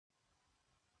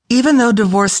Even though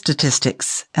divorce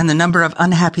statistics and the number of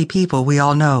unhappy people we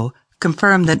all know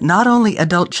confirm that not only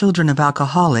adult children of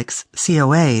alcoholics,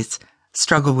 COAs,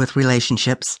 struggle with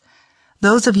relationships,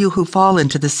 those of you who fall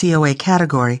into the COA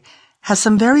category have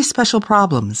some very special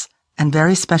problems and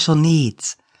very special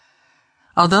needs.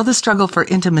 Although the struggle for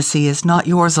intimacy is not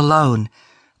yours alone,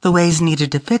 the ways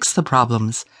needed to fix the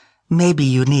problems may be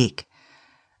unique.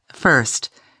 First,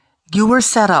 you were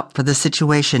set up for the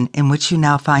situation in which you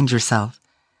now find yourself.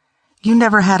 You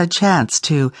never had a chance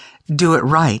to do it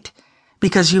right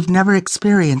because you've never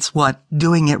experienced what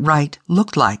doing it right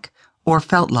looked like or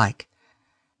felt like.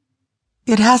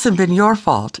 It hasn't been your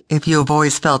fault if you have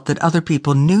always felt that other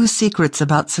people knew secrets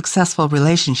about successful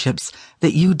relationships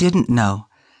that you didn't know.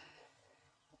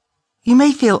 You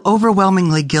may feel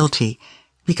overwhelmingly guilty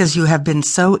because you have been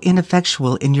so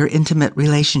ineffectual in your intimate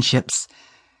relationships.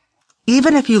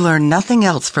 Even if you learn nothing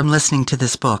else from listening to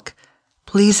this book,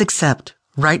 please accept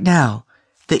right now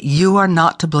that you are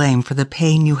not to blame for the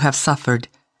pain you have suffered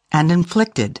and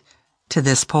inflicted to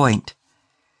this point.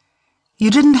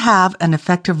 You didn't have an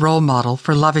effective role model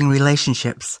for loving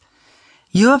relationships.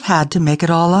 You have had to make it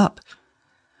all up.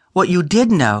 What you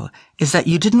did know is that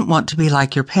you didn't want to be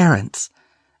like your parents,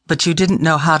 but you didn't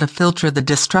know how to filter the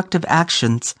destructive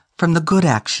actions from the good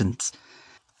actions.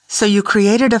 So you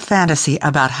created a fantasy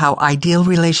about how ideal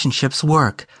relationships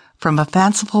work from a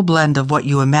fanciful blend of what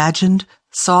you imagined,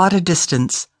 saw at a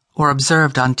distance, or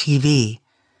observed on TV.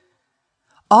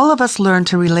 All of us learn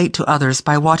to relate to others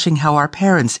by watching how our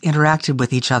parents interacted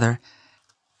with each other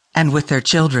and with their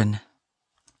children.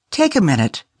 Take a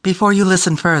minute, before you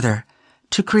listen further,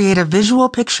 to create a visual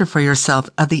picture for yourself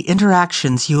of the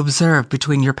interactions you observed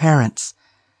between your parents.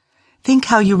 Think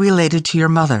how you related to your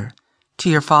mother, to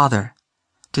your father.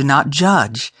 Do not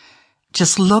judge.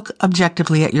 Just look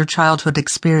objectively at your childhood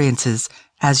experiences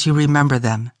as you remember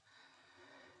them.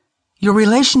 Your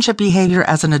relationship behavior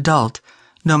as an adult,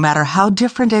 no matter how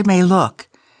different it may look,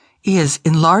 is,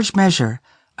 in large measure,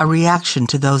 a reaction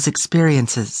to those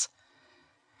experiences.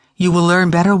 You will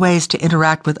learn better ways to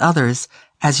interact with others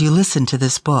as you listen to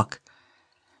this book.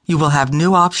 You will have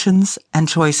new options and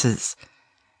choices,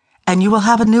 and you will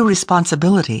have a new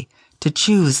responsibility to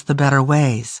choose the better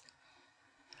ways.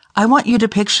 I want you to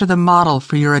picture the model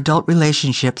for your adult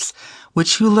relationships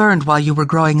which you learned while you were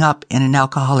growing up in an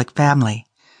alcoholic family.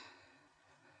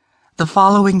 The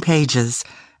following pages,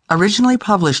 originally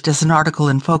published as an article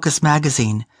in Focus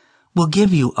magazine, will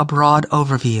give you a broad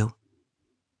overview.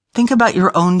 Think about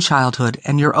your own childhood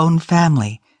and your own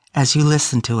family as you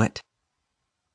listen to it.